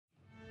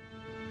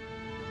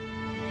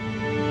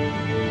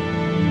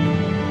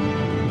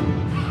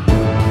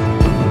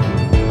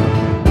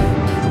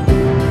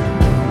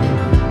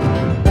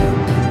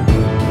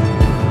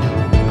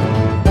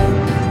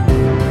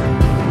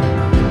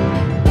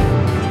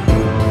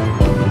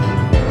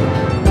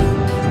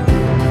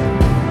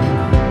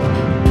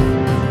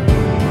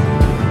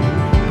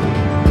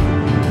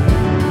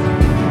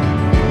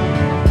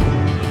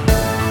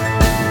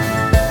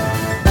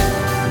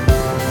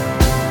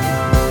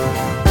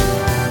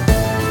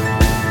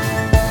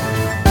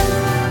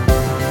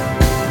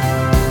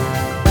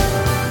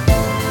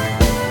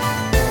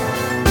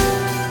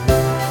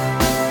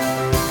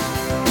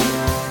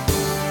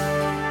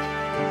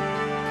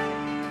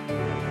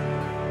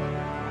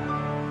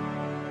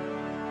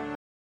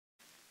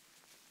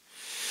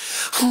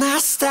When I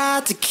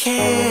start to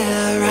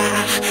care,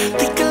 I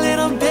think a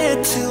little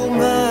bit too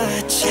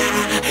much.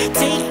 I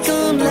take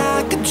them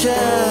like a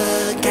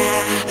drug.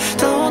 I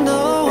don't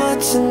know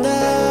what's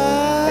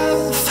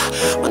enough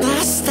when I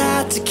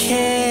start to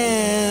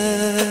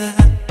care.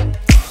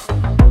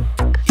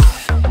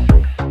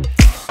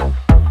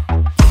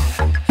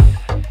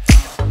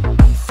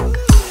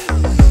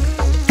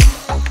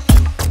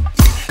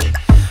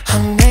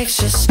 I'm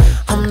anxious,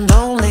 I'm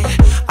lonely,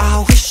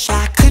 I wish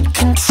I could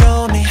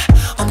control me.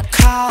 I'm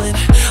calling,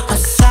 I'm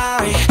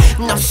sorry,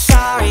 and I'm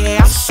sorry,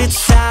 I said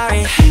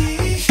sorry.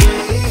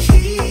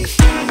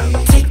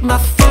 Take my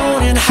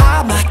phone and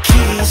hide my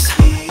keys.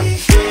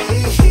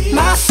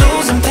 My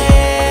soul's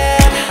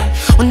impaired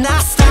when I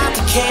start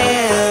to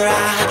care.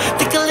 I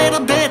think a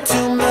little bit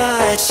too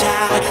much.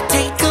 I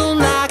take them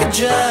like a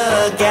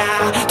drug.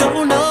 I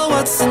don't know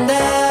what's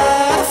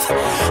enough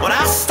when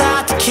I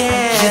start to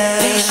care. You're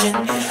patient,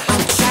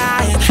 I'm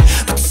trying,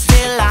 but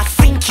still I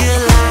think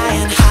you're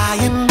lying. High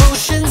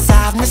emotions,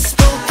 I've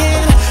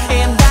misspoken,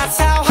 and that's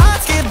how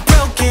hearts get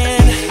broken.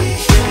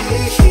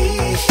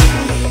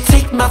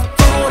 Take my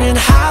phone and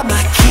hide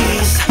my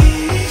keys.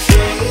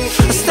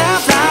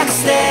 Stop like a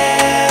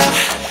stare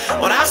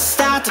when I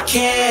start to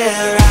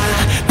care. I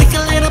think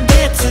a little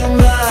bit too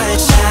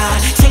much. I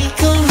take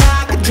them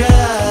like a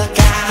drug.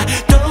 I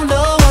don't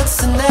know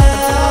what's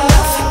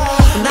enough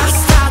when I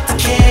start to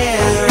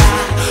care. I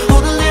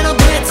hold a little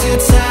bit too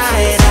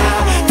tight. I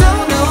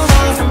don't know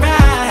wrong from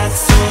right,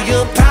 so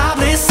you'll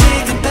probably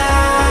say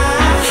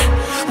goodbye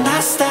when I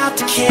start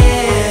to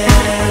care.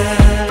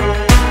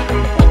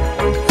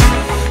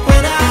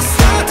 When I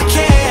start to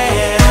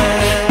care.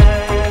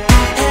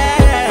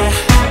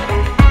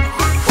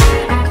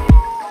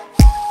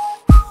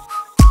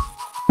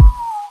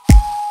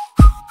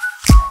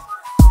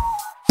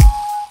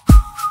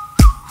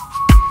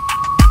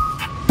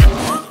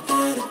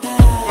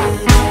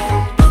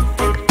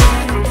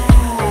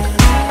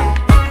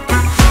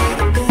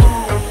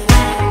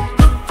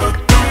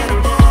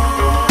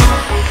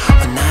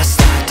 When I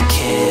start to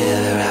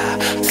care, I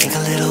think a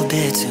little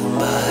bit too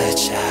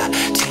much. I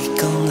take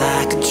them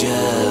like a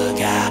drug.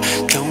 I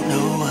don't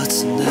know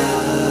what's enough.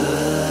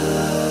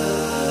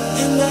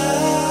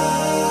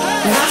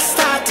 When I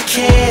start to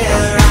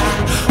care, I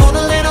hold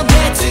a little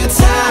bit too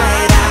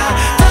tight. I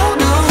don't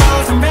know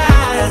wrong from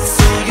right,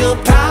 so you'll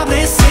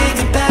probably say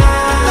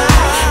goodbye.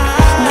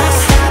 When I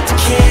start to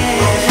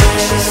care.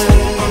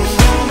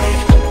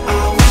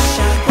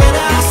 When I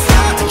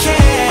start to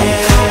care.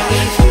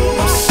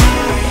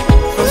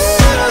 I'm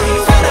sorry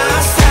when I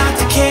start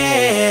to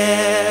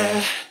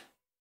care.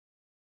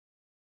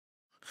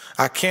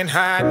 I can't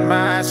hide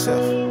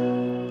myself.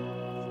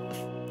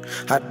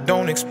 I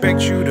don't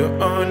expect you to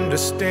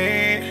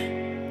understand.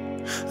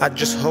 I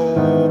just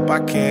hope I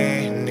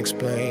can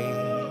explain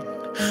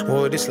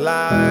what it's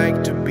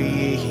like to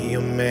be a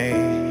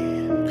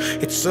man.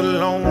 It's a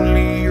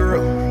lonely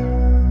road,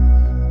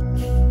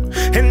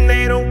 and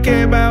they don't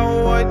care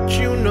about what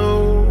you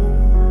know.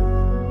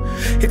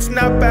 It's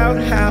not about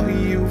how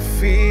you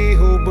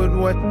feel, but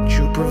what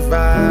you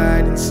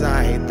provide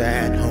inside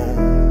that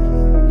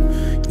home.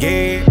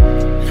 Yeah,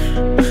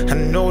 I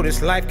know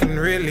this life can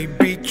really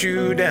beat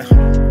you down.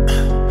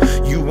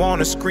 You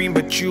wanna scream,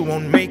 but you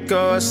won't make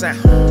a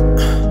sound.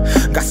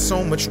 Got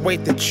so much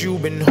weight that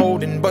you've been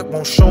holding, but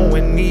won't show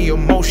any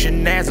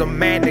emotion. As a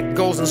man that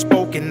goes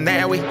unspoken,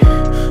 that we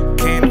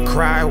can't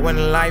cry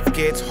when life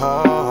gets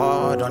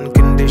hard.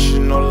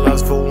 Unconditional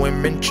loves for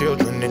women,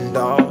 children, and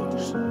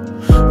dogs.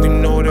 We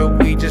know that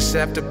we just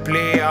have to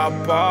play our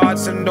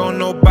parts, and don't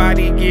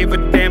nobody give a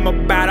damn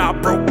about our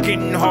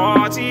broken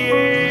hearts.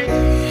 Yeah,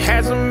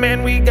 as a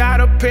man we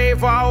gotta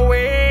pave our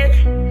way.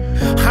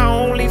 Our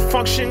only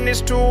function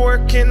is to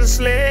work and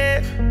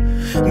slave.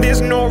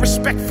 There's no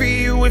respect for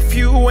you if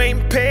you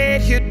ain't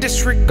paid. You're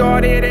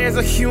disregarded as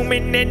a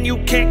human and you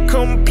can't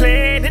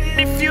complain. And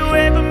if you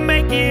ever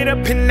make it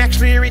up and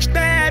actually reach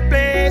that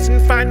place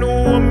and find a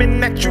woman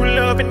that you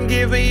love and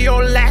give her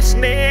your last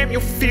name,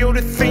 you'll feel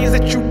the things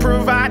that you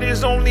provide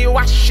is only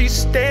why she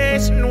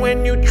stays. And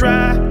when you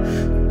try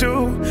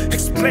to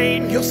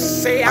explain, you'll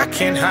say, I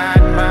can't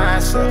hide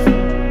myself.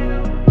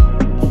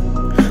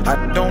 I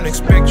don't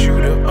expect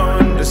you to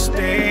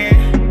understand.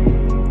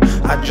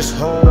 I just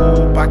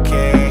hope I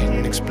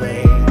can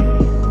explain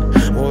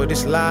what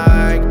it's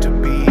like to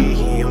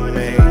be a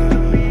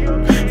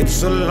man.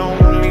 It's a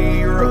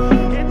lonely road,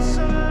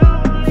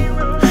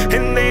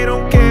 and they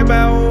don't care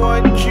about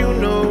what you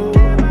know.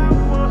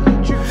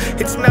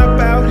 It's not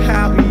about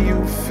how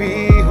you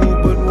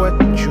feel, but what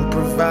you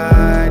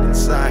provide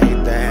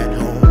inside that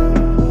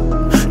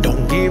home.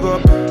 Don't give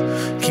up,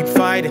 keep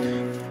fighting.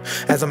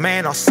 As a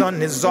man, our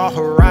sun is our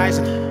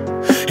horizon,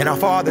 and our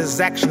father's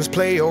actions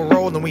play a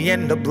role, and we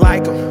end up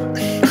like them.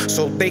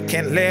 so they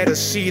can't let us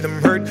see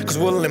them hurt. Cause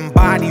we'll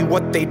embody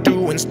what they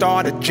do and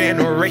start a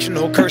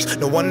generational curse.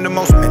 No wonder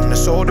most men are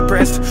so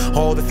depressed,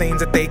 all the things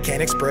that they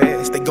can't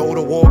express. They go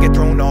to war, get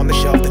thrown on the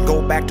shelf, then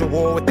go back to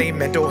war with their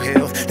mental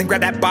health. Then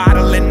grab that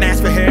bottle and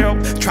ask for help,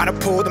 try to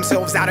pull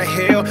themselves out of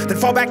hell, then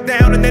fall back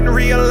down and then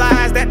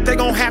realize that they're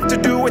gonna have to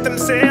do it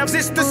themselves.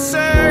 It's the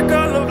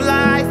circle of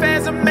life.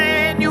 As a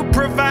man you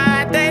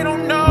provide, they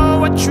don't know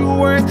what you're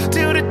worth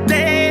till the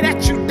day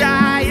that you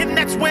die. And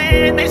that's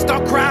when they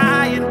start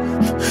crying,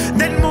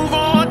 then move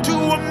on to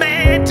a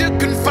man to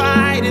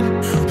confide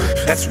in.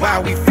 That's why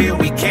we feel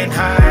we can't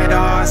hide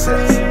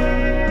ourselves.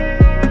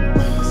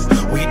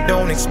 We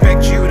don't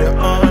expect you to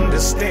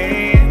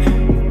understand.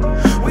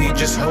 We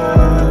just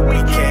hope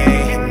we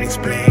can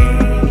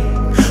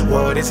explain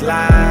what it's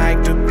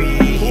like to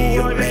be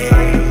a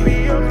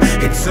man.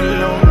 It's a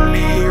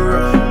lonely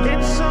road,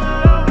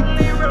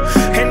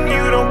 and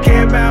you don't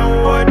care about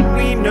what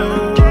we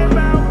know.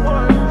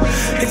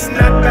 It's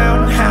not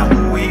about how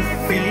we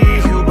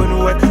feel, but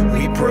what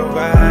we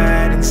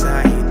provide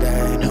inside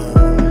that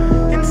home.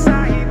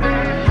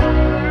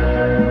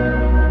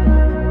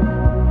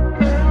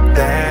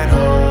 That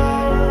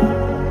home.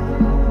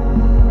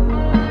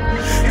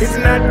 It's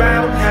not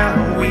about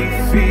how we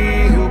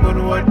feel, but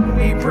what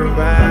we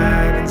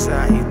provide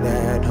inside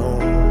that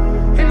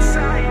home.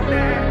 Inside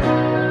that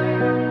home.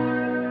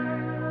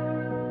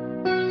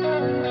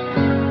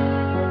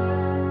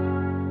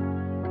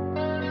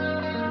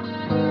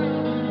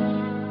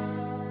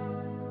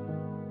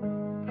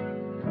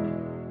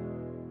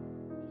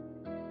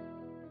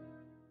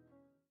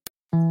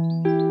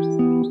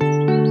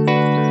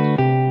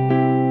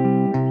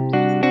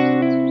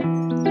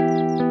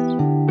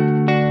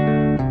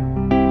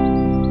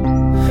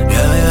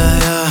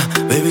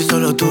 Baby,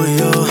 solo tú y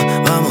yo,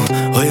 vamos,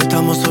 hoy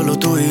estamos solo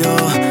tú y yo.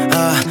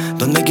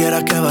 Donde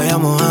quieras que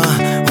vayamos,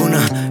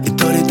 una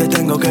historia te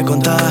tengo que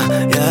contar.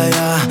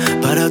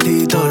 Para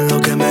ti todo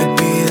lo que me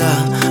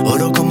pida,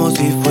 oro como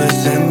si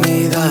fuese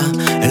vida.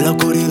 En la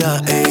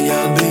oscuridad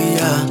ella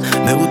brilla,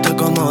 me gusta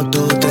como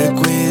tú te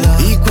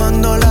cuidas. Y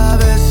cuando la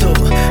beso,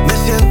 me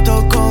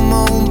siento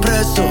como un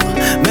preso.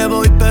 Me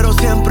voy pero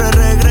siempre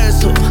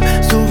regreso,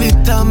 su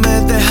vista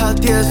me deja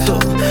tieso.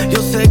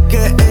 Yo sé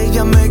que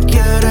ella me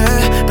quiere,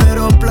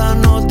 pero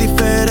planos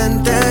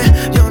diferentes.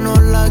 Yo no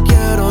la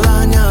quiero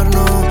dañar,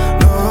 no.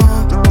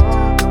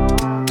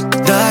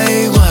 Da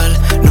igual,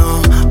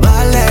 no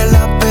vale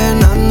la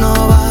pena, no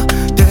va.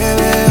 Te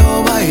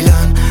veo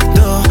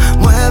bailando,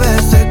 mueve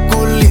ese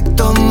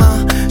culito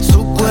más,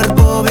 su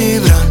cuerpo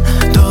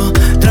vibrando.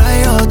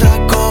 Trae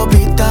otra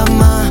copita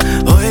más,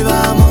 hoy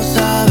vamos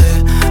a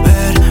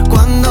ver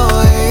cuando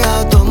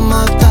ella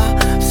toma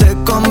se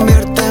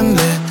convierte en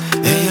B.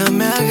 Ella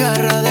me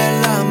agarra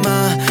de la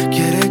mano,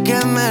 quiere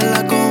que me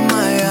la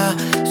coma ya.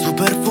 Su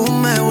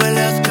perfume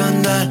huele a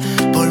escándalo,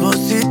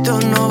 polvocito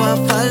no va a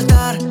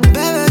faltar.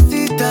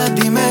 Bebecita,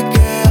 dime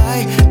qué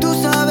hay, tú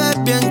sabes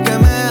bien que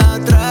me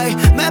atrae.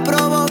 Me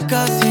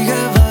provoca, sigue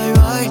bye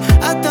bye,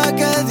 hasta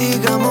que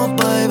digamos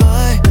bye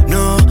bye.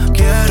 No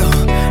quiero,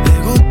 le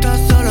gusta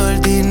solo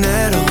el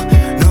dinero.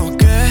 No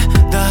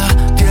queda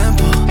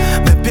tiempo,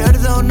 me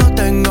pierdo, no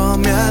tengo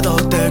miedo.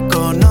 Te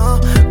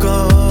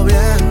conozco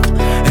bien,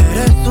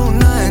 eres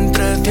una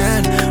entre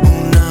 100,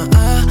 una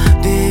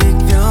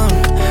adicción,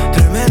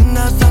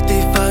 tremenda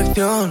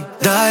satisfacción.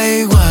 Da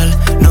igual,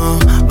 no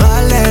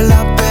vale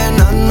la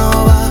pena,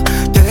 no va.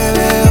 Te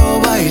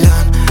veo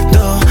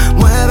bailando,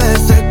 mueve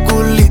ese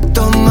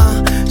culito más,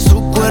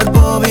 su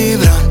cuerpo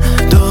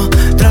vibrando.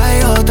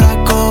 Trae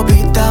otra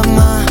copita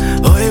más,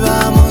 hoy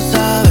vamos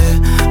a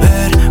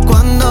ver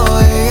cuando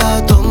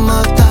ella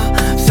toma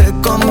se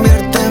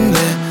convierte en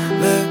bebé.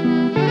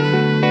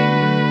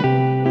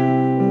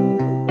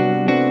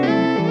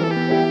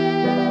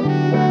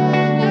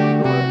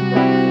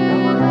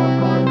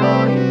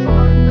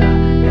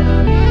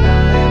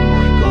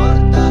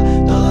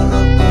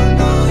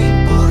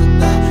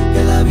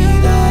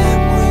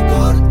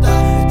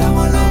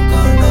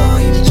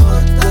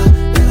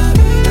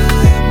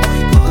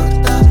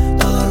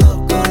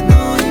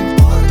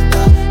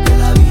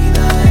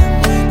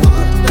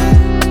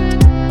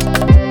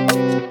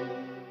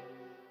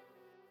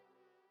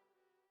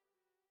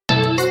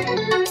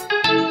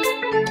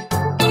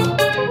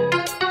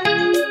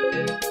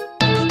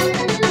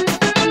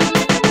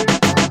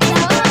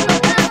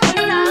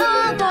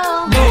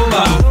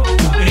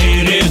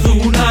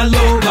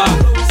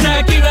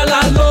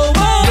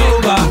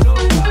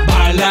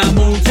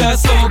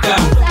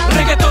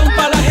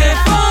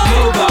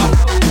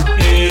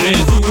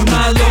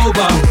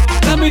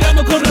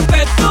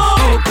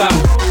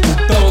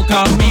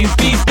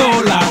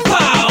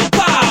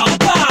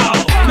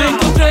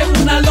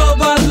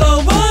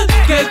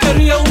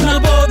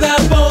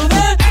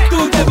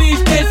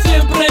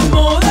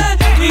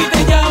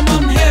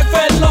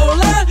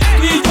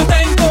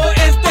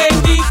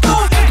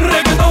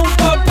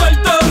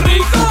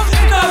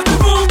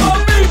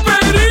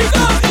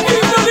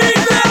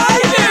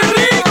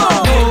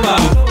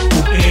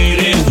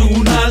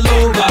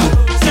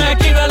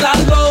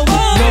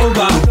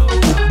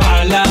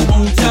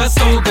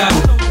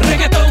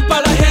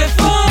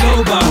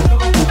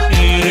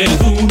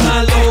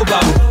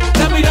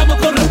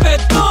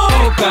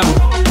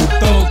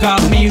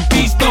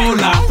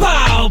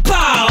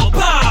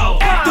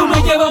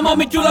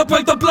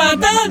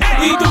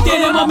 Y tú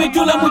tienes, mami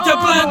chula, mucha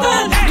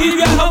plata. Y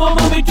viajamos,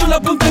 mami chula, a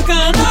Punta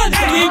Cana.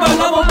 Y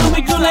bailamos,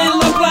 mami chula, en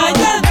la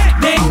playa.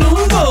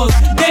 Desnudos,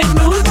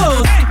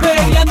 desnudos,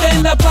 peleando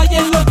en la playa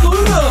en lo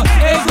duro,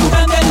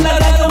 escuchando en la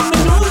radio un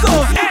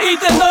menudo. Y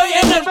te doy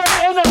en el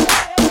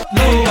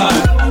Loba,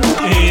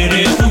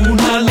 eres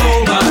una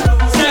loba.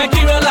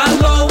 Shakira la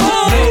loba.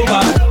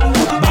 Loba,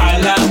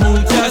 baila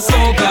mucha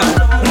soca.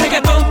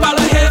 Reggaetón para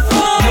la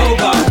jefa.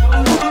 Loba,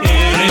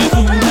 eres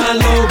una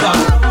loba.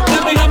 La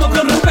miramos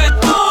con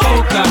respeto.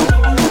 Toca,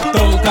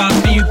 toca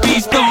mi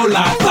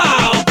pistola.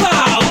 Pow,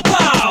 pow,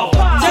 pow.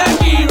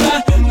 Shakira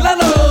la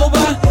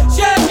loba.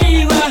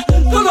 Shakira,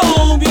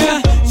 Colombia.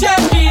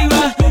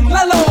 Shakira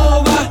la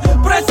loba.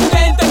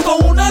 Presidente con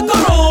una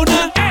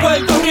corona.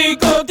 Puerto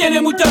Rico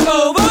tiene mucha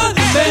loba.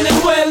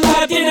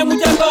 Venezuela tiene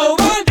mucha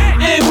loba.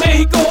 En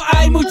México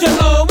hay mucha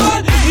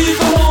loba. Y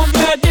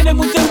Colombia tiene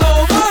mucha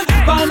loba.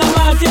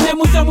 Panamá tiene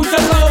mucha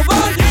loba.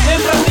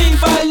 En Brasil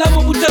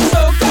bailamos mucha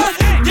soca.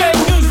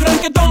 J.Juice,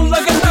 reggaetón lo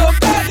que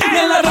toca. Y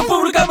en la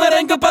República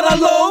merengue para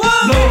loba.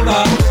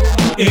 Loba,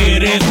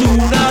 eres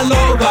una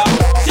loba.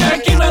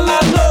 Shakira la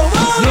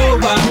loba.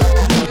 Loba,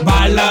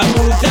 baila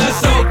mucha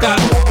soca.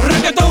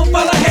 Reggaetón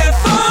para la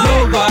jefa.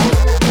 Loba,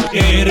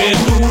 eres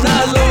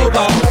una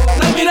loba.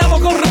 La miramos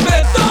con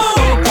respeto.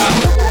 Toca,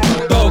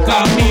 toca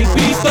mi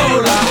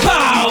pistola.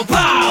 Pow,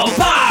 pow,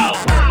 pow.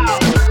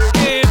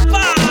 ¿Qué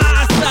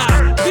pasa?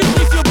 This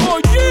is your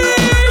boy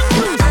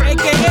J.Juice,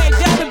 a.k.a.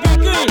 Daddy Be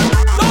Good.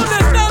 ¿Dónde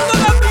están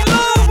todas mis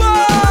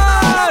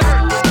lobas?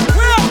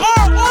 Where are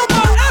all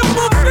my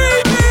alpha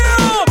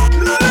females?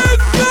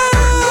 Let's go!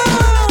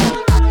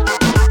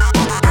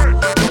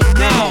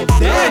 Now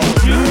that's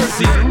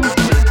juicy.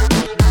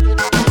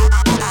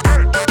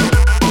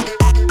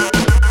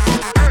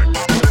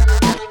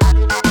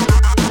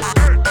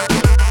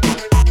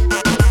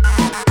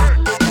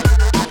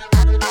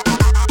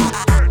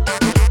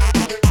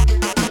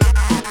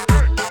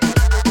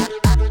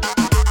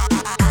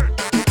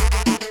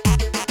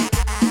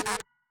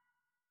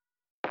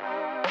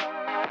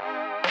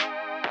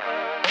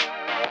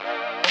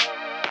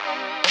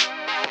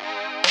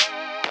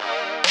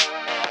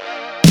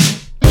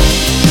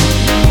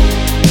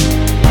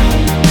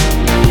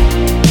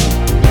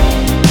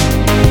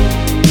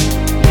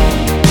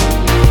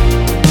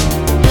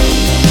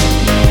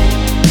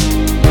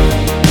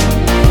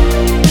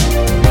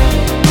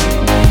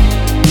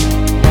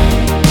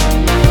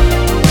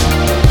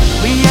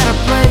 We had a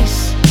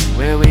place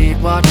where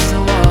we'd watch the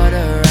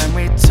water and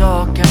we'd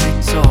talk,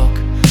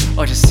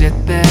 or just sit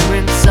there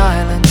in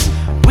silence.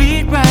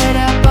 We'd ride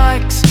our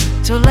bikes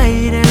till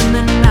late in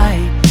the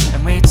night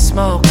and we'd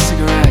smoke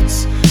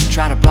cigarettes,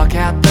 try to block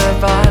out the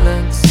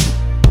violence.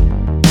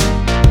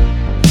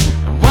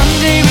 And one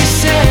day we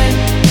said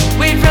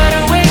we'd run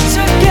away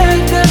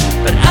together,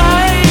 but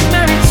I'm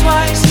married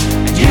twice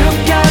and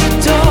you've got a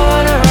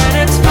daughter, and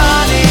it's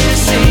funny to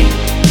see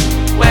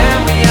where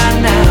we are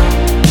now.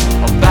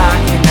 Back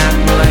in that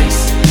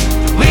place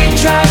that we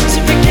tried to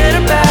forget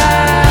about.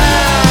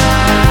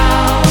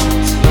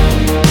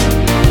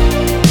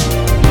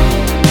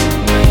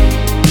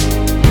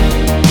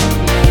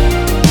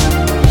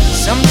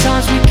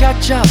 Sometimes we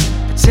catch up,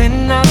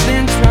 pretend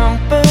nothing's wrong,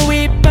 but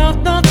we both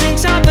know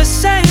things are the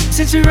same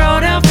since we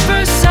wrote our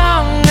first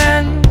song.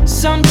 And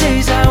some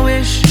days I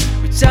wish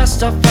we'd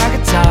dust off our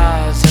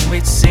guitars and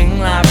we'd sing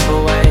life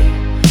away,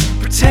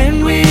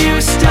 pretend we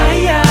used to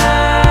stay young.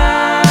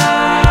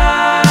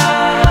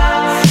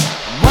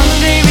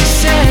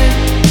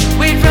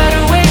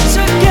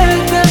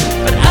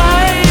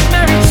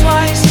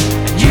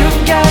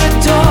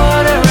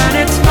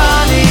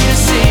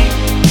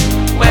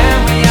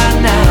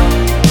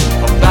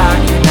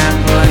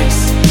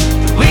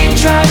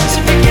 Tried to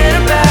forget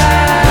about.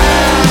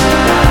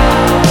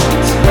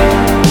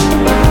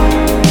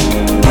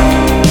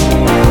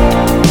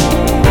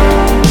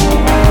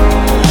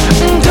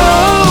 And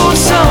old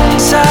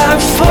songs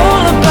have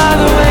fallen by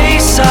the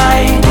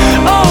wayside.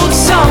 Old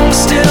songs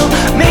still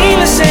mean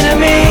the same to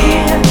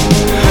me.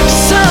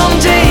 Some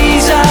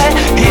days I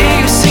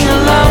hear you sing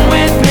along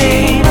with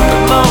me,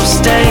 but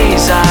most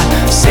days I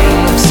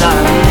sing them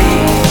silently.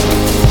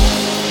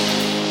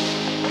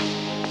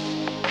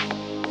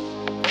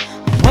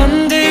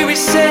 One day we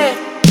said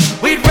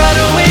we'd run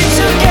away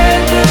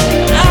together.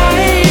 I'm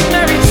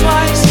married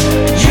twice,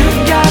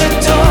 you've got a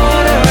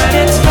daughter, and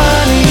it's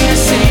funny to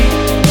see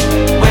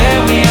where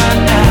we are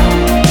now.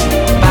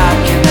 Back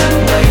in that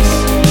place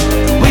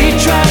that we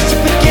tried to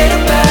forget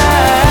about.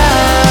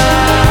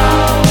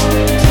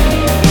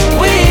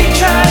 We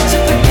tried to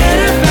forget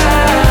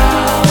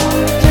about.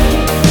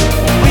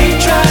 We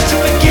tried to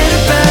forget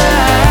about.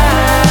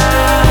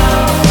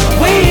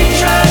 We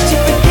tried to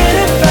forget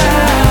about.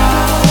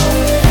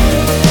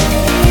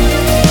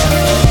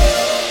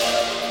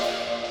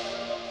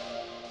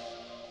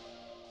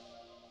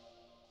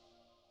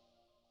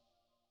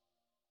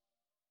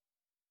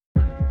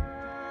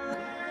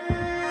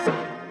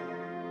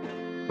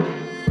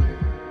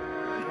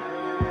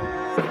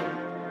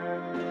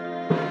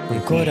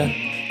 Ancora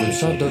non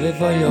so dove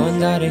voglio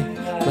andare,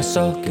 ma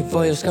so che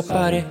voglio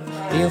scappare.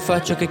 io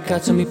faccio che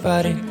cazzo mi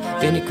pare.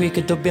 Vieni qui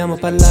che dobbiamo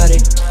parlare.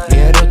 Mi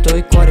hai rotto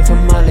il cuore, fa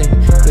male.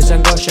 Questa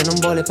angoscia non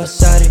vuole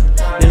passare.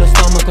 Nello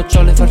stomaco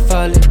c'ho le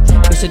farfalle.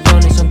 Queste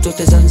donne son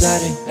tutte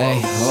zanzare.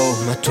 Ehi, oh,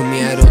 ma tu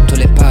mi hai rotto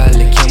le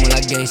palle. Chiamo la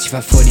gang, si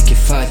fa fuori che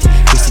fate.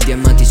 Questi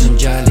diamanti son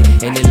gialli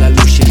e nella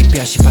luce mi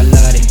piace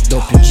ballare.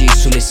 Doppio G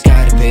sulle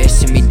scarpe e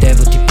se mi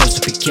devo ti posso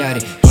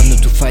picchiare. Quando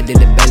tu fai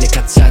delle belle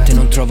cazzate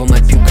non trovo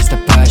mai più questa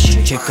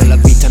pace. Cerco la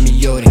vita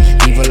migliore,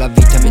 vivo la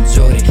vita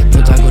mezz'ore.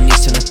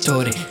 Protagonista è un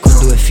attore, con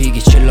due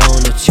fighi ce l'ho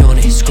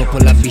un'opzione. Scopo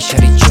la biscia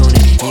regione,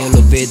 io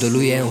lo vedo,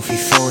 lui è un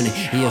fifone.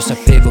 Io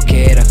sapevo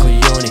che era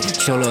coglione,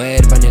 solo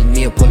erba nel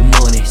mio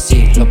polmone.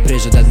 Sì, l'ho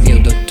preso dal mio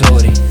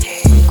dottore.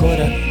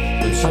 Ancora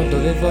non so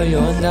dove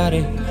voglio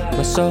andare,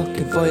 ma so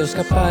che voglio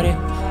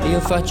scappare. Io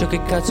faccio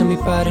che cazzo mi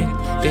pare.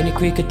 Vieni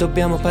qui che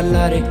dobbiamo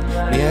parlare.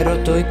 Mi hai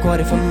rotto il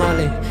cuore, fa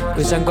male.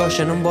 Questa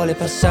angoscia non vuole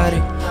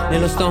passare.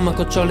 Nello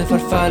stomaco c'ho le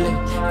farfalle.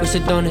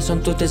 Queste donne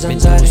son tutte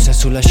zanzare. Medusa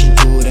sulla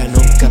cintura,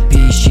 non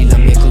capisci la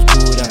mia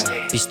cultura.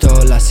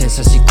 Pistola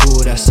senza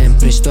sicura,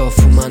 sempre sto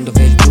fumando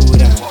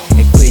verdura.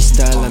 E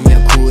questa è la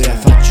mia cura,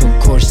 faccio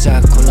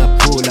corsa con la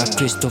pula.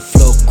 Questo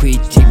flow qui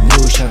ti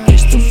brucia,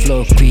 questo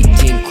flow qui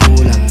ti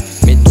incula.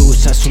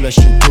 Medusa sulla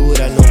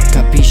cintura, non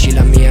capisci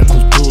la mia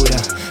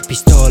cultura.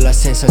 Pistola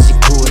senza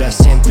sicura,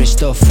 sempre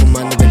sto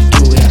fumando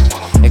verdura.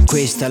 E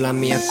questa è la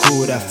mia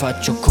cura,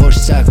 faccio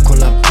corsa con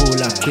la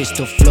pula.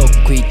 Questo flow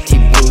qui ti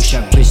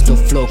brucia, questo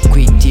flow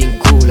qui ti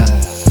incula.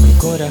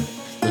 Ancora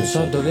non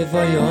so dove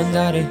voglio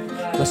andare,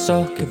 ma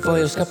so che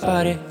voglio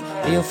scappare.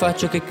 Io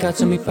faccio che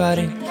cazzo mi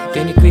pare.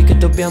 Vieni qui che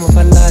dobbiamo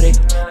parlare.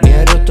 Mi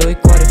hai rotto il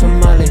cuore, fa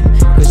male.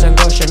 Questa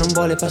angoscia non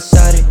vuole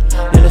passare.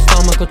 Nello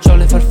stomaco c'ho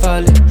le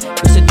farfalle.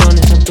 Queste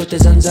donne son tutte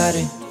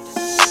zanzare.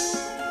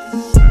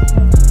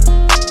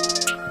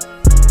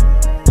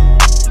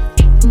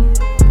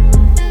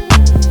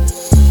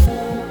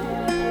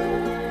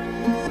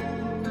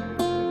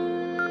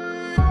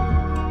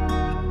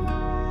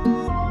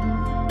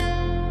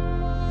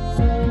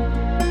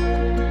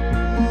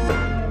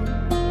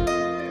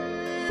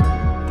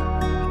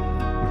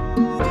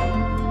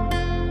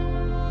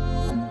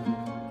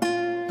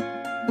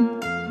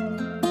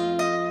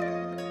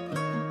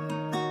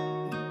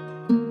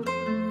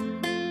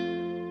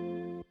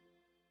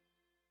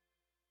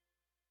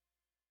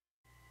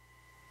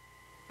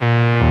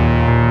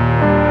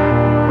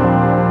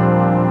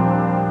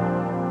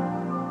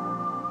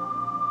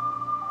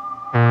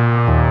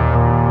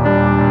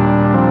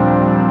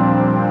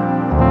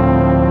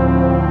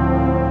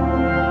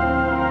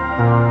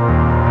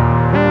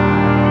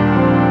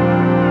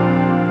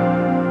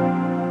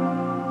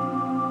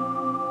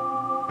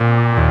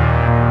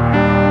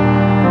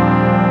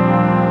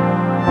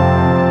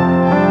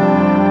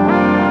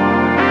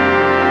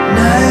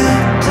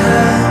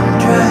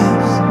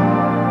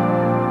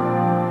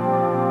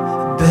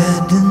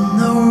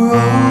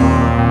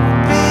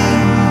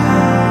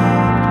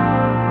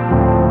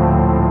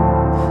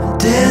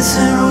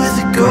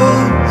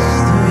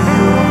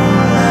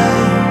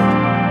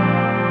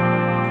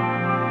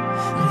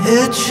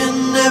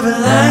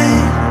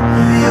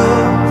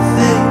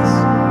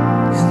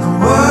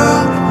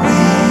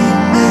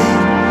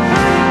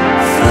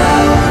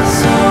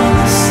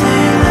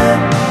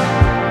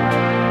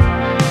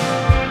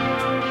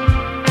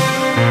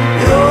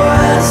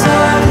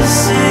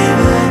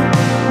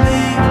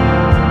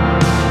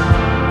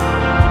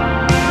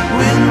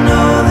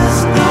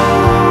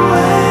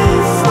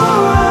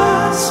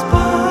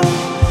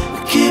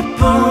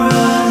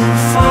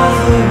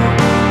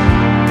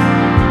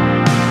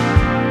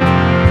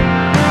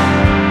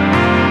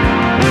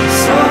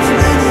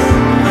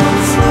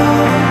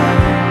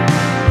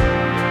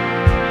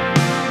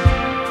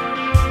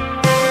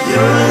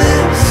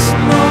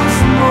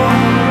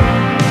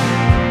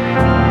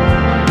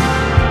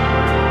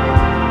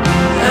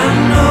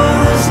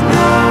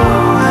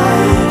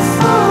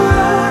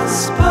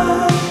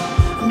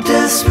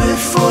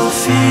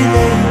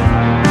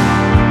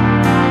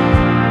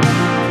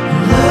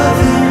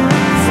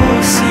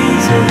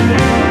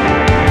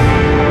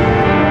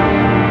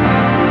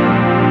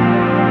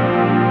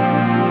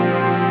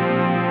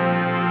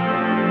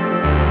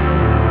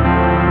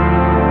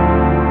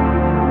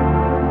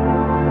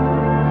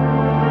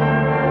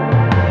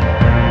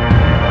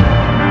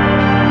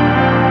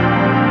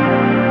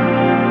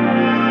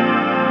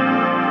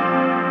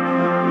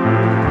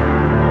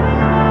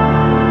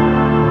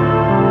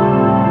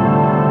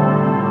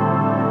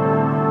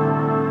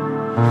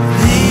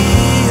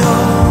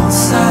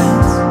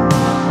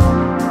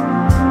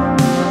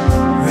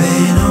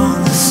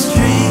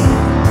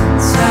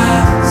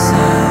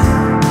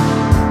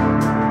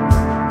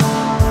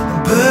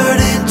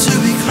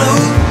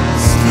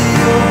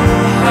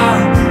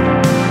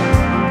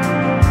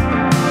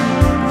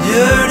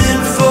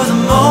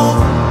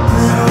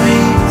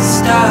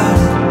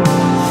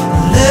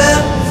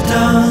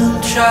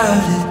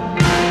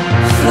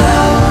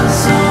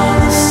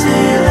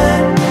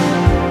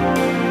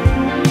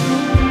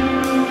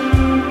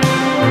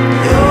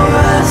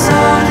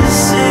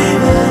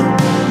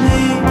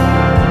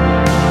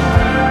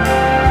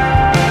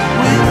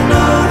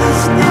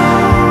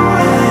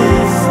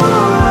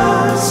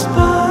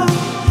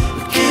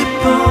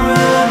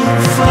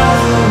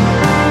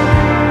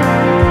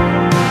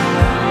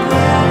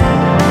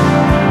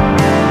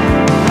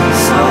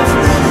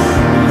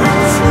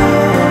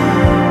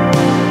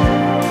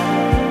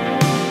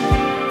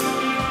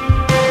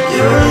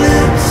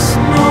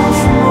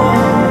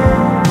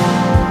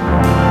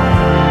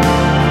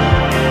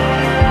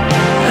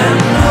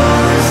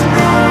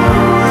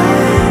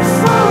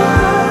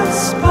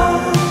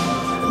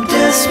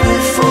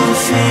 desperate for the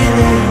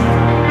feeling,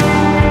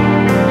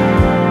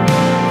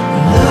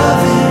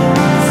 loving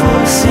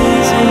for a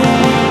season.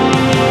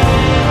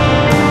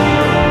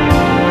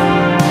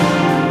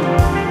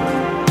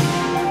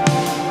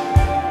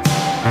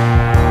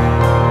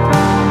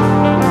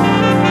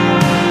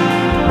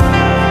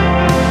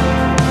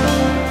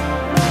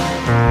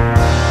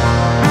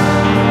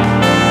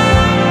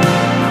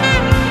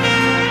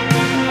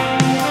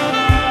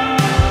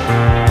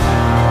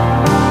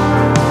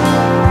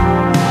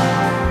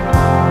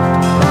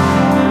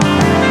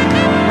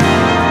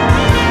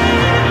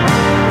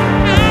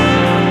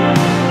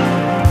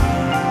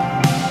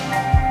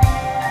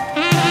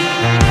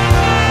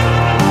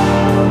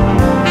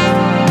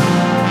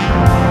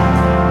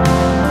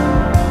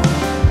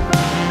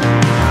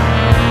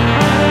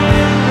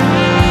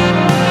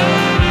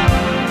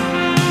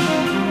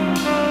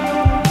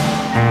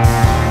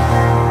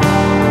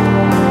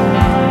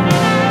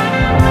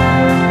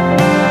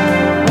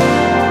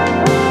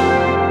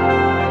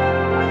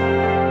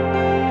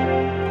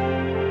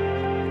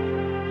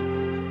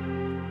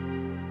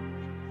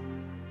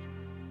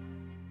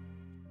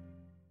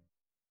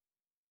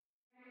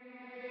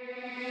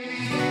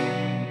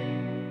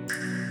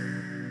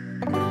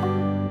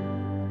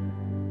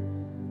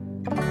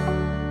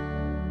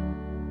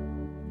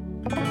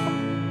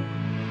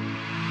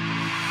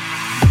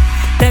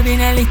 Te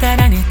vine al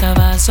Instagram y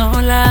estaba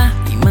sola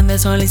y mandé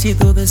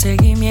solicitud de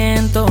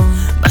seguimiento.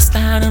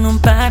 Bastaron un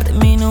par de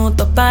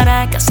minutos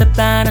para que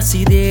aceptaras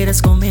y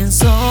dieras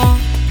comienzo.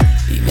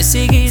 Y me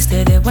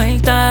seguiste de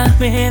vuelta,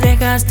 me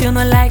dejaste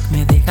unos like,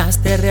 me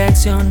dejaste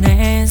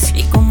reacciones.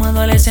 Y como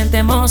adolescente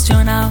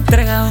emocionado,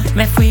 tragado,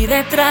 me fui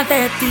detrás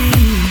de ti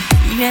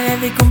y le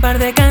dedico un par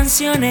de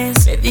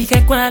canciones. Le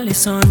dije cuáles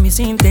son mis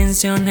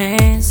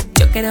intenciones.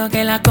 Yo creo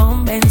que la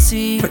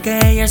convencí, porque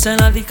ella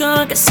solo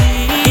dijo que sí.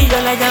 Y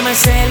yo la llamé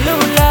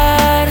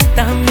celular,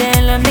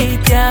 también la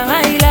invité a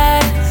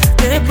bailar.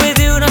 Después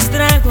de unos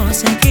tragos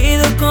se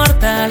quedó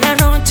corta la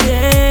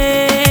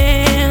noche.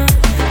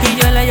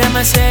 Y yo la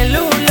llamé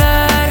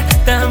celular,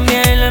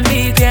 también la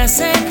invité a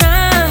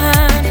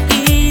cenar.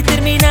 Y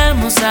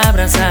terminamos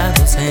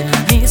abrazados en la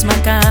misma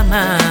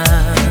cama.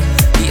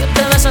 Y yo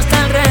te beso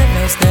hasta el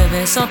revés, te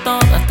beso todo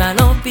hasta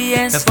los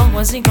pies. Me pongo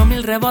en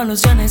 5000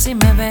 revoluciones y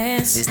me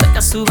ves.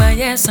 Destaca su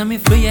belleza, me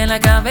fluye en la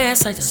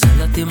cabeza. Yo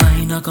solo te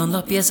imagino con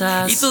 2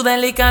 piezas. Y tu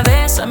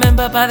delicadeza me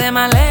empapa de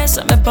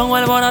maleza. Me pongo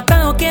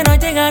alborotado, quiero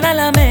llegar a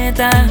la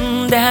meta.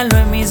 Déjalo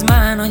en mis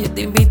manos, yo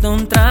te invito a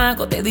un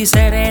trago. Te di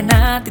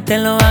serenata y te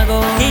lo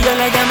hago. Y yo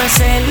la llamé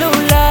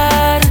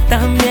celular,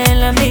 también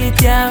la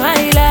invité a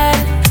bailar.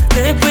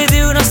 Después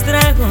de unos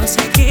tragos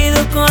se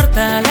quedó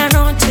corta la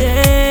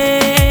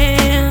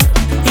noche.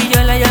 Y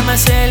yo la llamé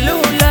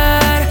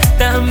celular,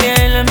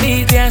 también la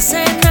invité a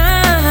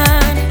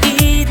cenar.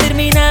 Y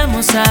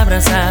terminamos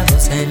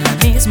abrazados en la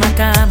misma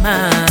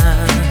cama.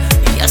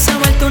 Y ya se ha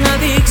vuelto una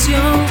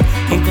adicción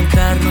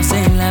encontrarnos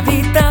en la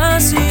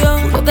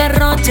habitación. Puro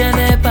derroche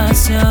de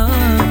pasión,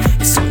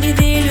 es un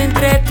idilio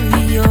entre tú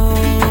y yo.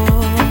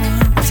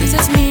 Si esa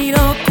es mi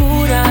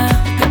locura,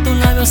 que a tus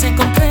labios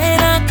encontré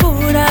la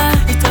cura.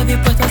 Estoy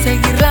dispuesto a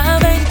seguir la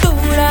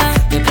aventura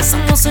que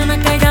empezamos en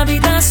aquella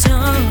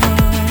habitación.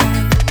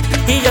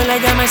 Y yo la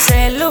llamé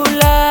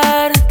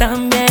celular,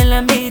 también la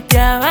invité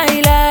a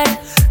bailar.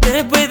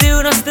 Después de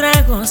unos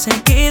tragos se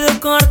quedó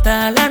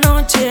corta la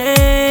noche.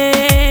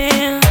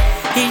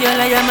 Y yo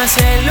la llamé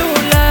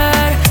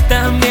celular,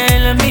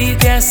 también la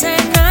invité a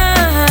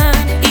cenar.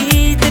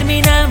 Y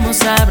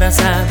terminamos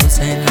abrazados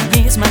en la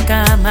misma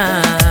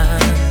cama.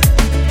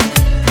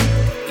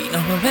 Y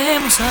nos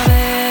volvemos a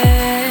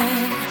ver,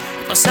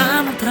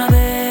 pasamos otra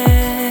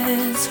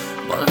vez.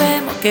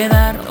 Volvemos a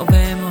quedar, nos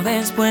vemos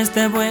después.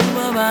 Te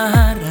vuelvo a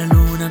bajar la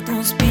luna a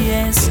tus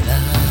pies.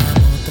 Quedamos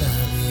otra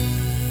vez.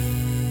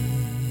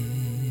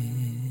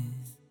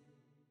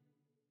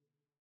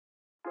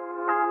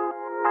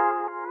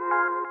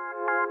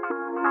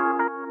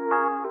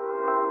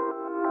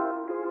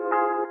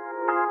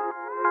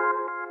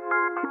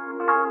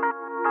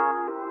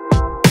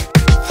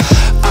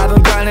 I've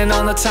been grinding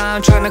all the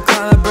time, trying to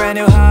climb a brand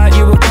new height.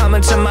 You were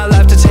coming to my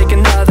life to take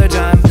another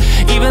dime.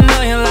 Even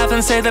though you laugh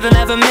and say that I'll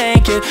never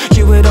make it,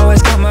 you would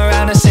always come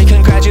around and say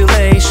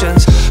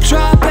congratulations.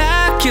 Draw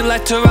back, you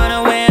like to run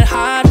away and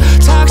hide.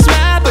 Talk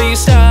smack, but you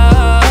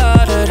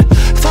started.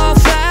 Fall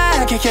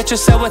flat, you catch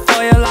yourself with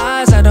all your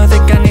lies. I don't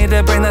think I need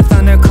to bring the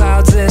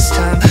thunderclouds this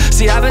time.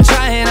 See, I've been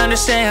trying to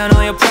understand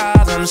all your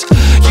problems.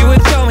 You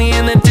would throw me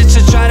in the ditch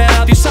to try to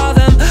help you solve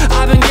them.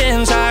 I've been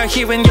getting tired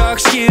hearing your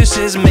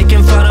excuses,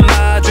 making fun of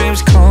my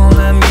dreams, calling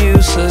them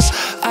useless.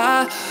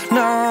 I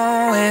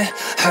know it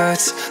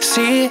hurts,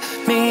 see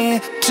me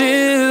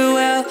do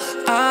well,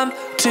 I'm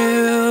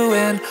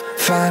doing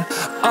fine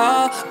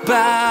all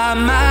by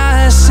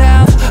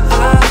myself.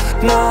 I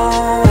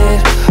know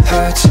it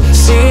hurts,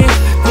 see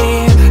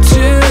me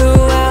do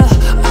well,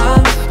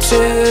 I'm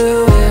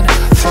doing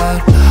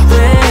fine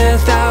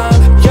without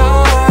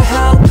your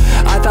help.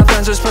 I thought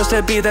friends were supposed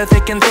to be the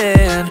thick and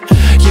thin.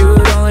 You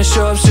would only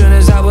show up soon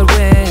as I would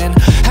win.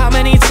 How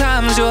many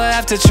times do I have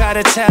have to try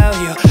to tell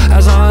you.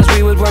 As long as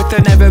we would work,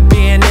 there'd never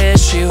be an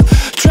issue.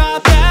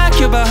 Drop back,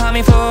 you're behind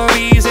me for a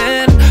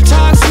reason.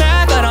 Talk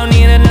smack, I don't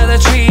need another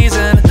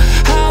treason.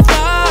 How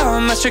far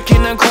must your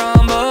kingdom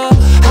crumble?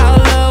 How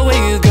low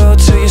will you go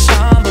till you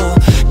stumble?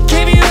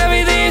 Gave you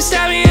everything, you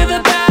stabbed me in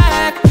the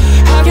back.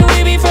 How can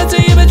we be friends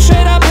till you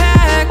betrayed our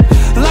pact?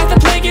 Like the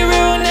plague, you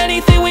ruined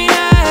anything we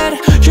had.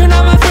 You're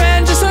not my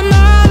friend, just an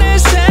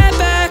honest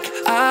setback.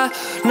 I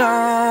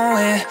know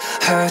it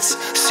hurts,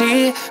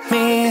 see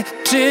me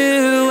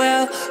do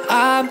well.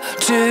 I'm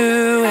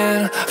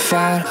doing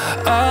fine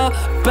all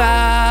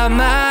by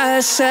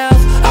myself.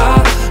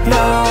 I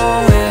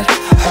know it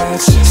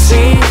hurts,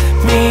 see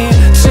me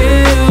do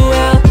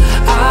well.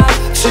 I'm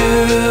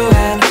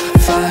doing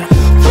fine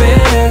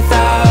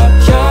without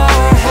your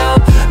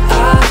help.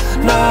 I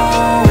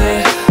know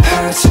it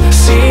hurts,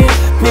 see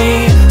me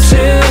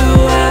do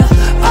well.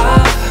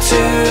 I'm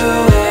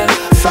doing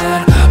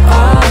fine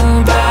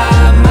all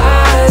by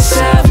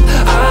myself.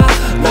 I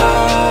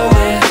know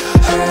it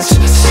hurts,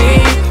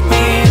 see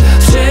me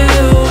do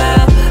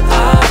well.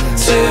 I'm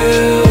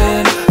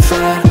doing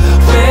fine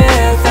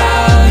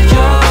without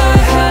your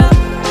help.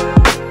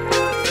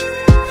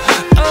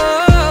 Oh,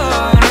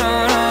 no,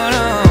 no,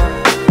 no.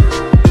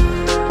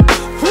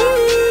 Woo,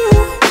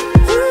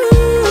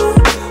 woo,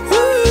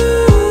 woo,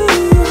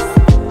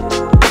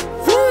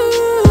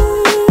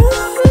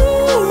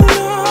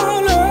 no,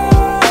 no.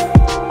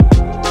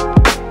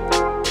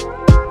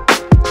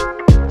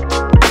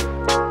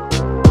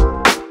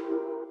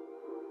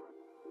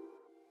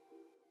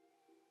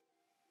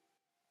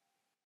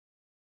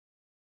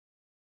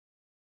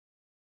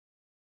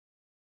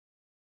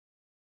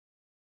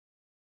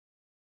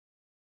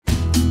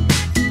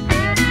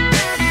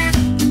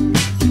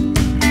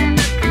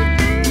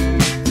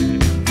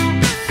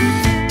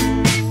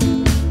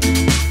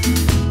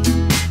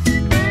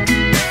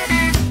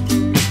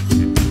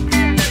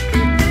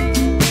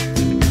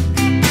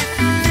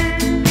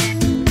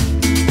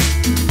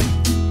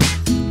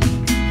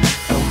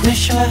 I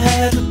wish I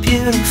had a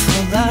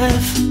beautiful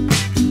life.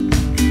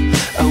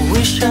 I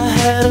wish I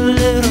had a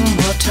little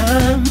more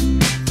time.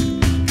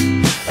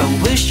 I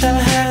wish I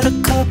had a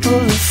couple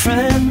of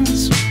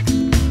friends.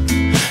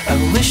 I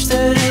wish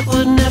that it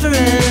would never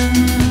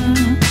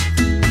end.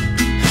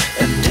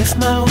 And if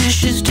my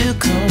wishes do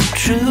come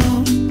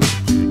true,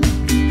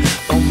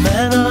 oh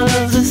man, all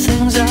of the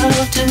things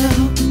I'll do.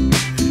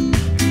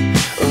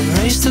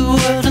 Erase the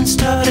world and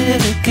start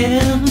it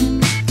again.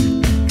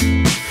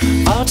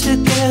 All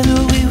together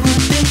we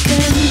would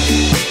begin.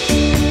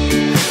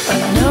 I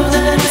know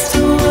that if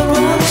the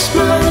world was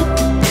mine,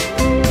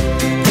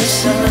 the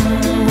sun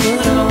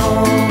would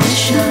always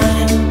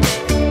shine,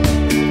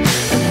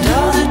 and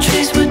all the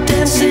trees would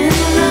dance in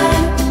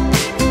line.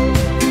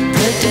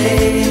 The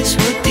days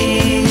would be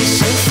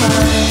so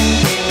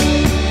fine,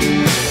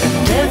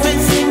 and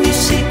everything you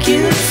seek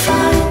you'd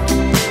find.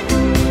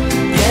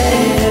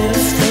 Yeah,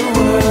 if the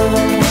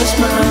world was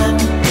mine,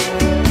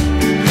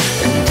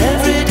 and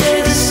every day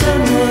the sun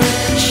would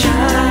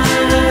shine,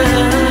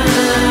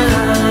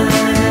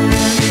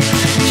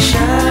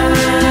 shine.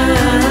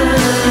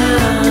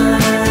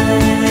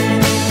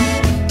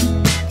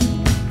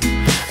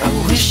 I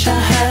wish I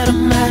had a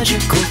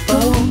magical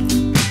boat.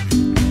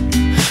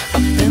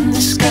 Up in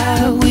the sky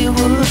we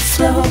would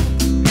float.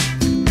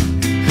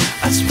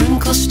 I'd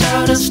sprinkle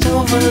stardust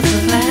over the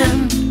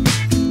land,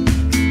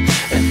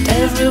 and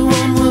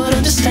everyone would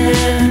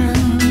understand.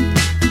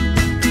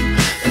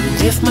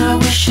 And if my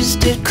wishes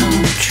did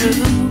come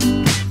true,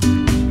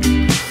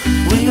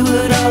 we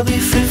would all be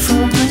free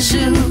from the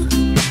zoo.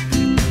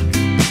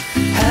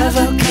 Have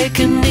our cake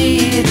and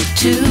eat it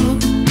too,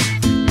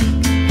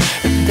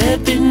 and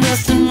there'd be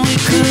nothing we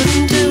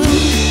couldn't do.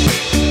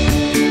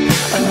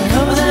 I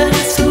know that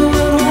if the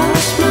world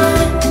was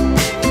mine,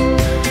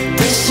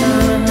 the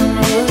sun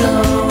would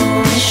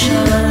always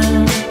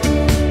shine,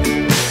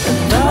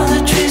 and all the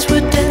trees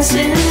would dance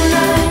in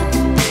line.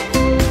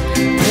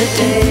 The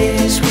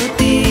days would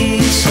be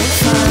so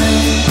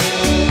fine,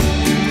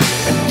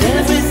 and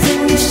everything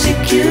you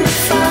seek you'd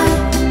find.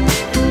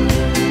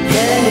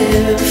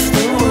 Yeah, if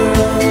the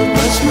world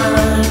was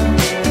mine,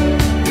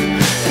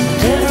 and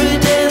every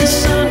day the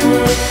sun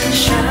would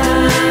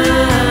shine,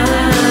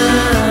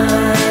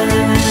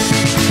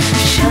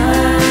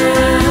 shine.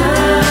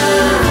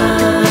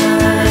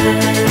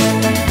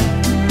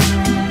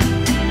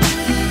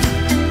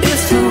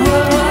 If the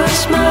world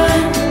was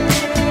mine,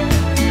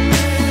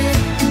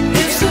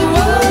 if the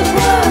world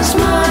was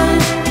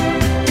mine,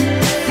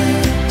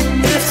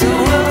 if the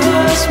world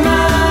was mine.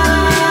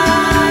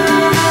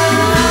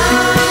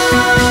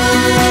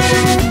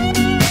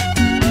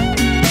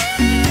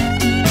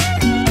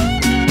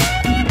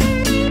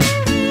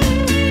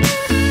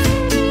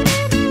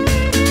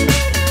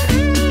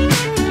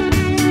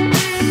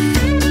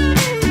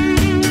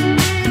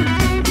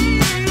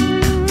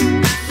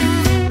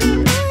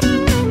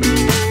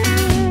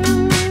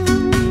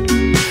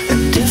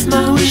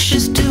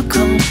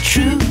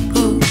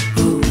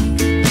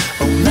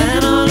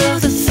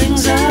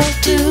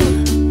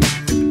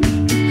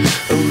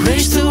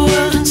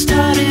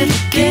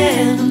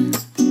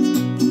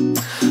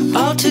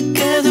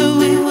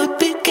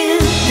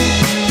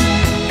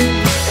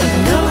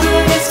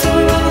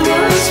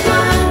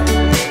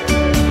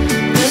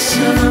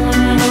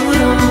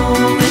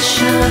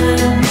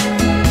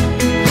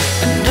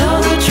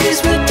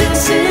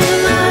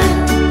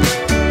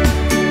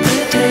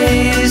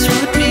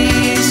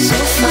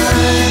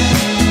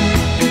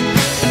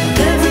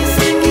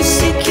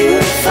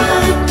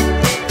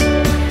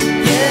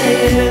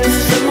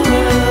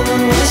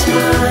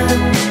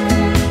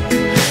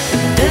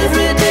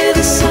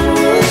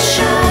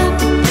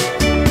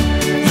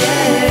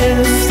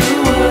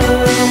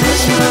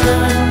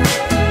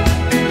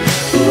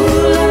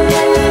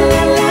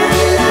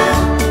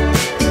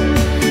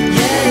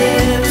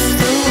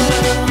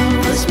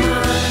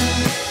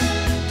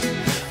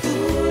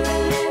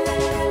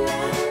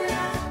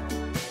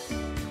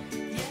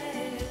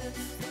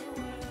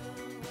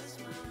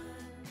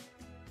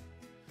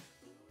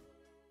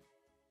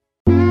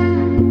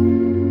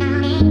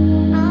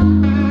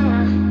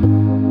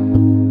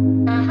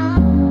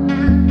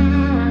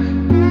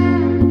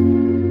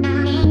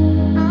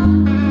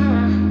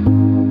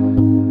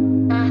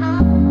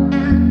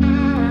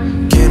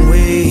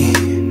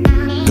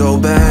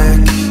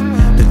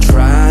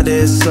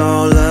 this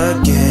all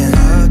again.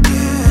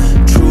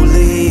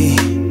 Truly,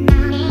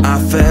 I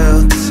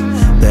felt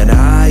that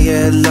I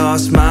had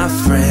lost my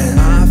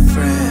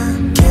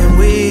friend. Can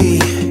we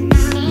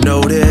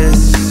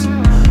notice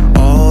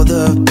all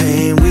the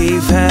pain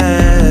we've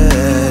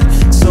had?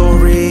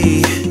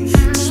 Sorry,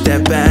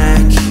 step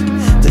back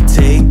to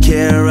take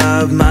care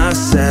of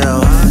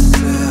myself.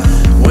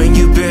 When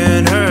you've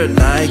been hurt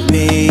like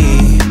me,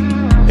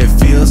 it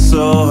feels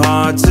so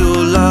hard to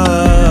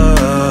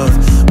love.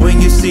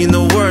 When you've seen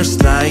the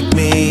worst like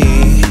me,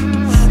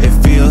 it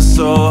feels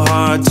so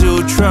hard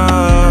to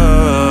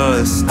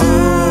trust.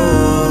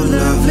 Oh,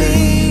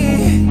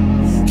 lovely,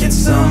 can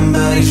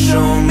somebody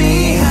show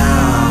me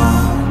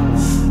how?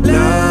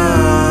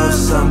 Love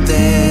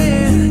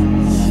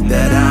something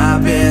that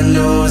I've been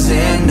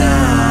losing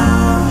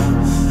now.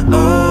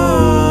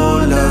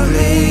 Oh,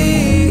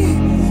 lovely,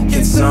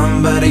 can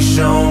somebody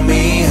show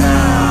me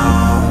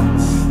how?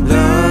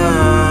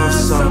 Love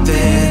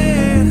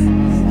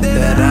something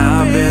that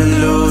I've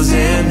been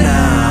losing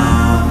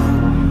now.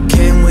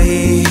 Can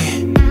we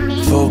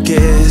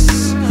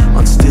focus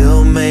on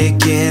still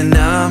making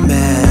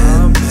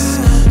amends?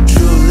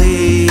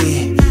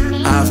 Truly,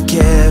 I've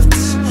kept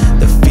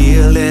the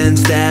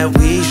feelings that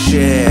we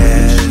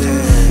shared.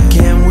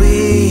 Can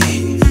we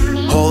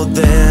hold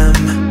them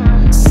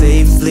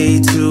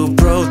safely to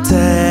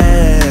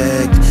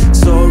protect?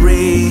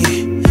 Sorry,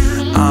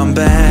 I'm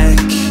back.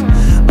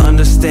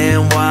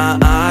 Understand why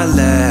I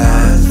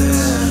left.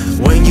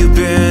 When you've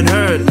been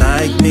hurt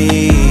like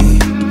me,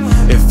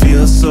 it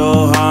feels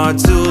so hard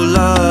to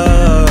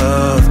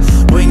love.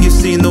 When you've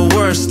seen the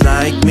worst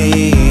like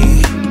me,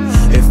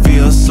 it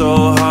feels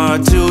so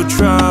hard to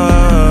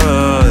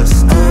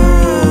trust.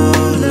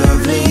 Oh,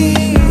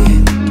 lovely,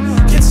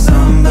 can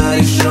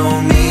somebody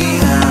show me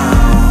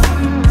how?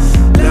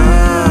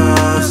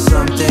 Love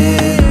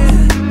something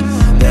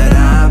that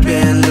I've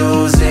been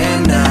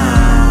losing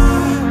now.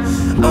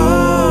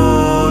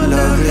 Oh,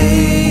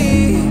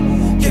 lovely,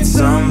 can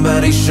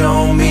somebody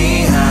show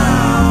me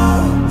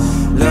how?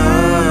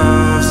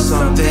 Love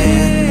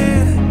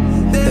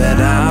something that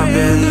I've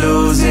been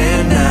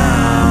losing now.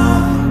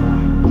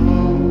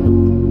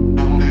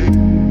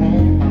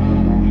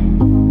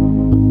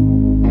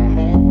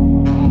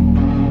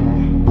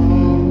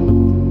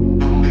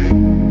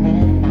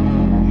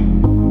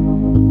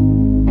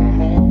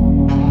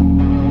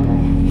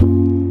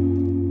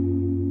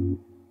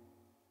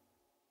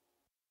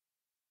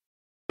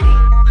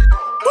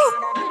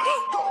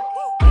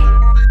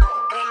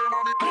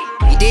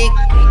 You dig?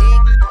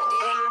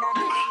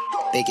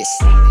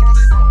 Biggest.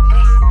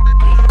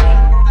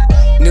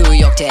 New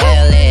York to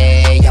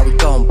LA, yeah, we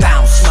gon'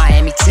 bounce.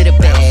 Miami to the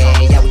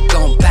Bay, yeah, we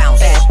gon' bounce.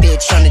 Bad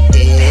bitch on the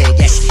dick,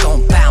 yeah, she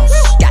gon' bounce.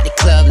 Got the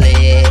club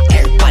lit,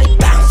 everybody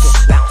bounce.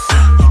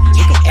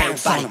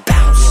 Everybody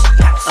bounce.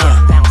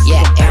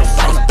 Yeah,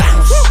 everybody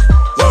bounce.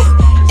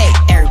 Hey,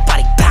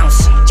 everybody bounce.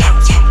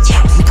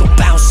 We gon'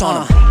 bounce on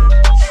 'em.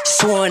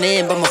 Sworn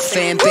in by my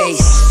fan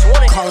base,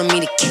 calling me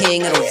the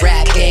king of the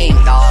rap game.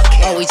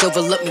 Always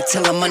overlook me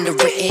till I'm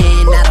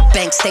underwritten. Not a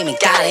bank statement,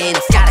 got it in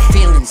the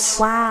feelings.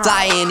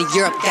 Fly into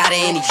Europe, got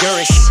it in the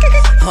Eurish.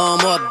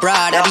 Home or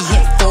abroad, I be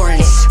hitting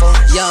foreigns.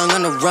 Young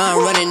on the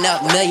run, running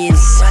up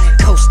millions.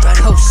 Coast to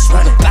coast,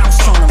 we gon' bounce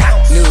on 'em.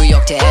 New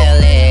York to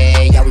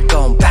LA, yeah, we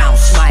gon'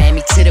 bounce.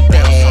 Miami to the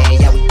Bay,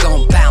 yeah, we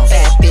gon' bounce.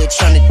 Bad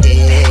bitch on the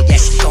dick, yeah,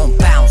 she gon'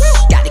 bounce.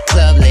 Got the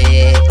club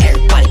lit,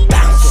 everybody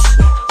bounce.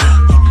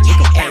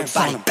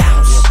 Everybody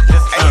bounce.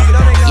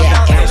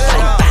 Yeah,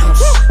 everybody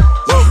bounce.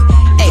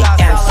 Hey,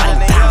 everybody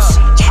bounce.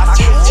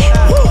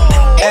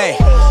 Hey,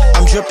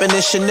 I'm dripping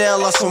in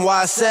Chanel on some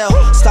YSL.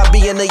 Stop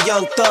being a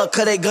young thug,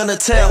 cause they gonna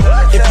tell.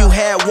 If you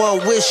had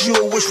one wish, you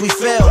would wish we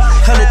failed.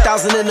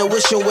 100,000 in the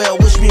wishing well,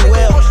 wish me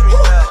well.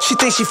 She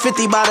thinks she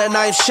 50 by the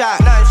ninth shot.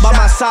 By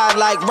my side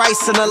like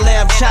rice and a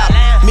lamb chop.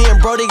 Me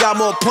and Brody got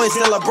more points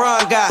than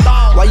LeBron got.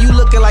 Why you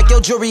looking like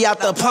your jewelry out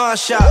the pawn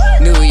shop?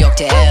 New York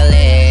to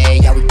LA,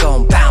 yeah, we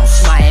gon'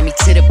 bounce. Miami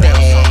to the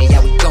Bay,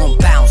 yeah, we gon'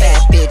 bounce.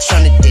 Bad bitch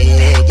on the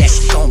dick, yeah,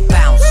 she gon'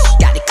 bounce.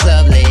 Got the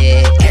club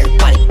lit,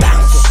 everybody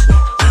bounce.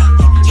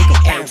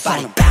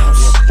 Everybody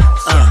bounce.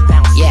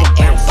 Yeah,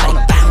 everybody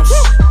bounce.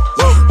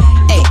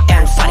 Hey,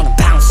 everybody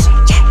bounce.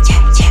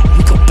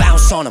 We gon'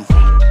 bounce on 'em.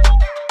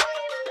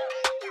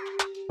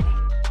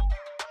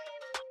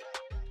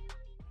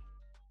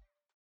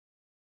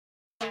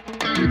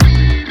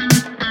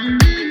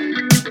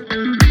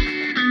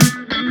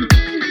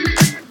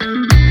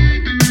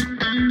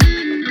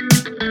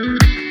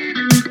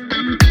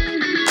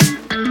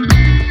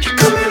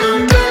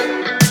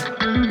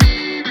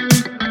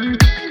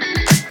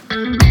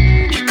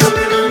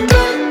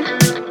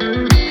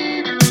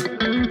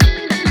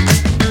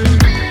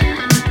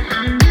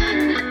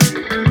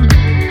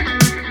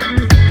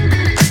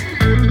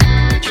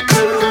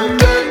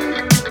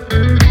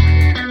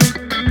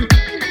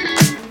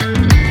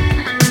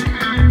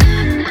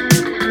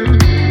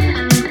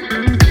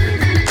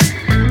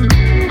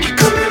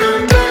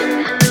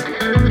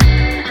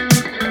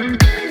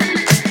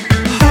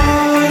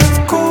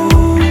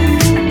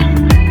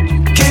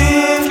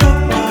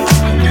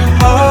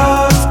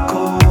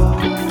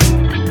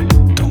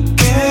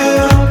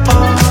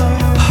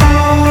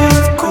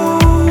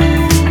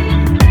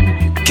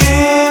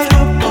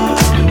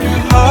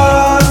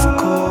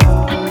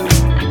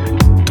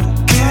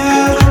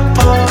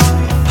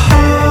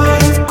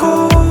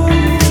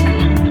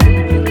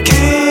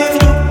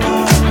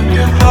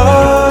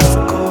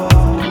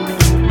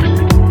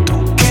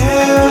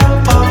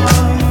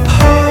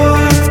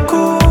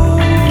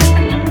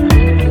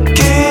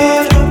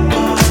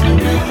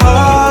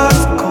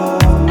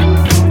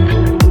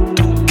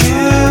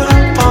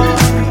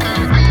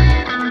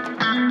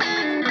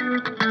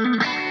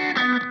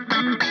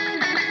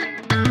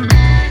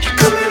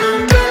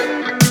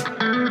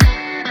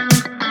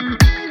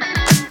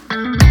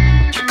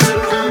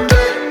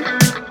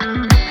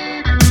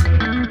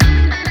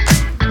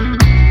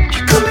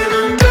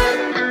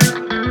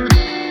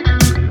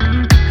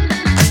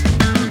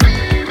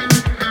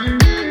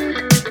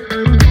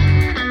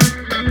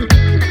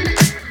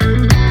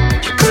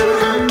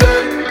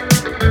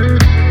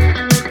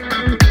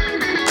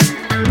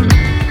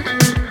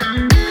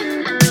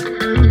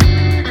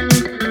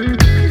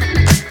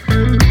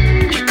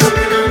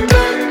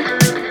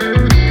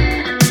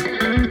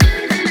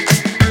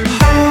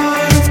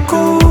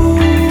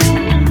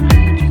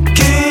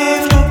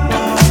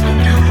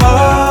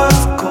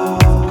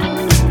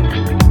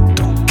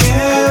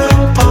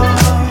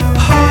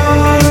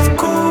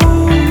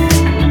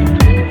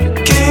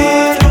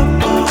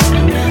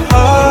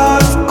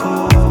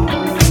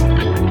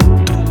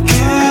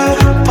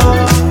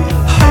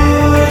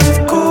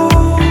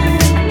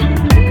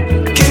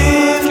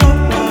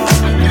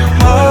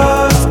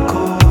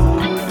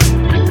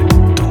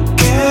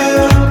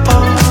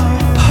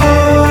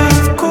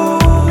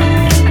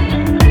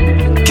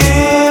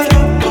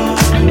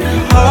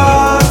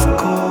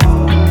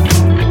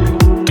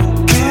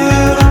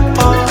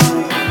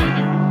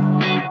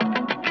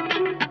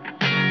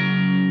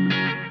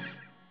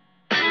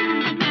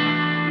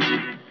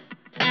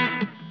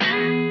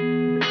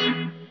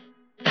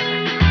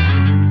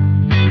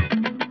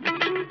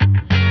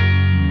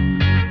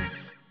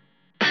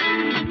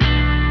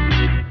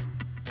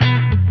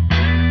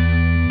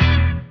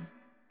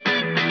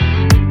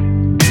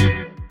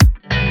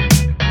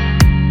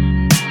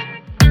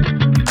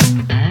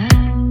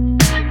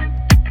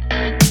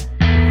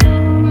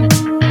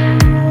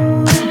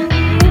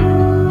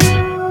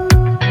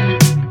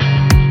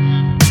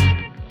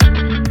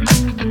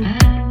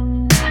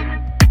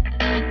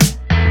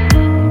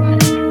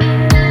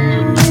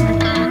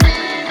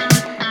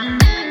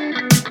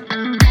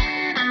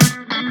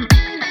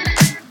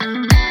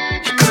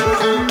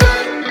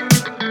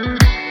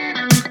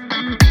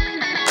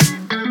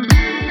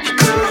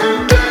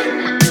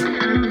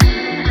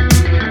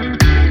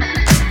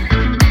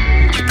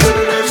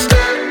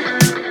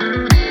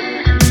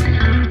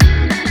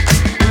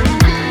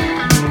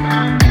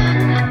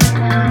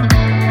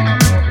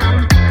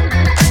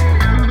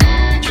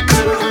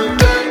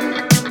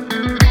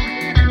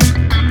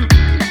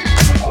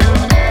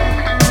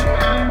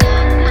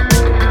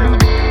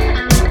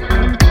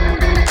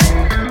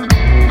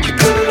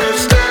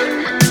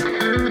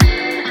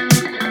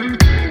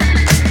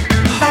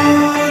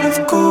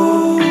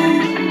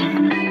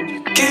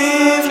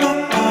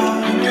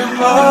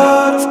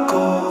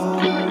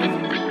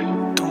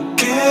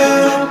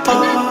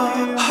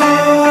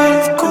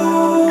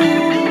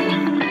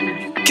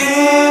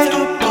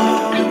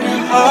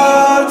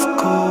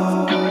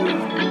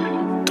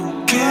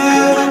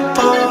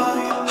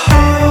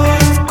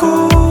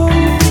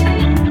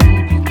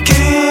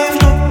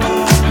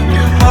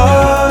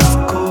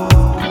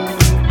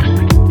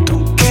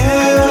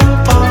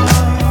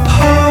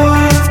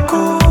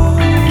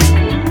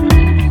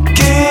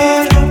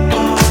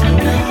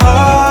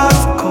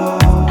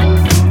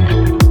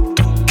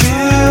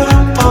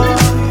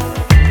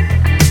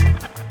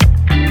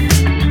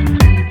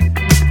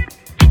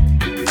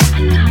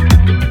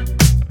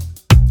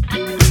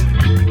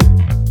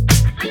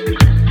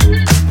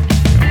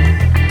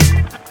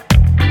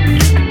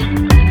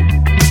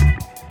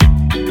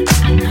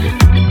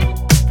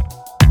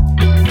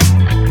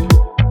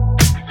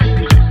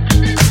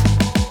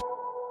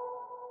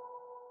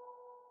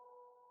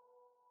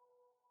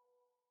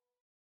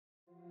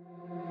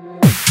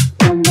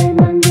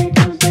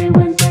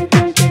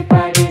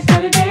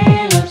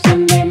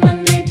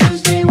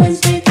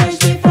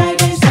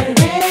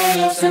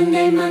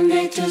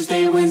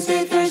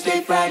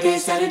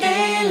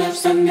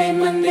 Sunday,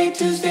 Monday,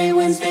 Tuesday,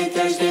 Wednesday,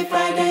 Thursday,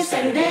 Friday,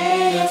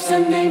 Saturday. Love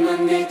Sunday,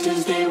 Monday,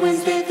 Tuesday,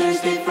 Wednesday,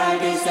 Thursday,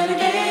 Friday,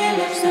 Saturday.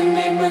 Love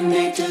Sunday,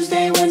 Monday,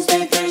 Tuesday,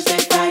 Wednesday, Thursday.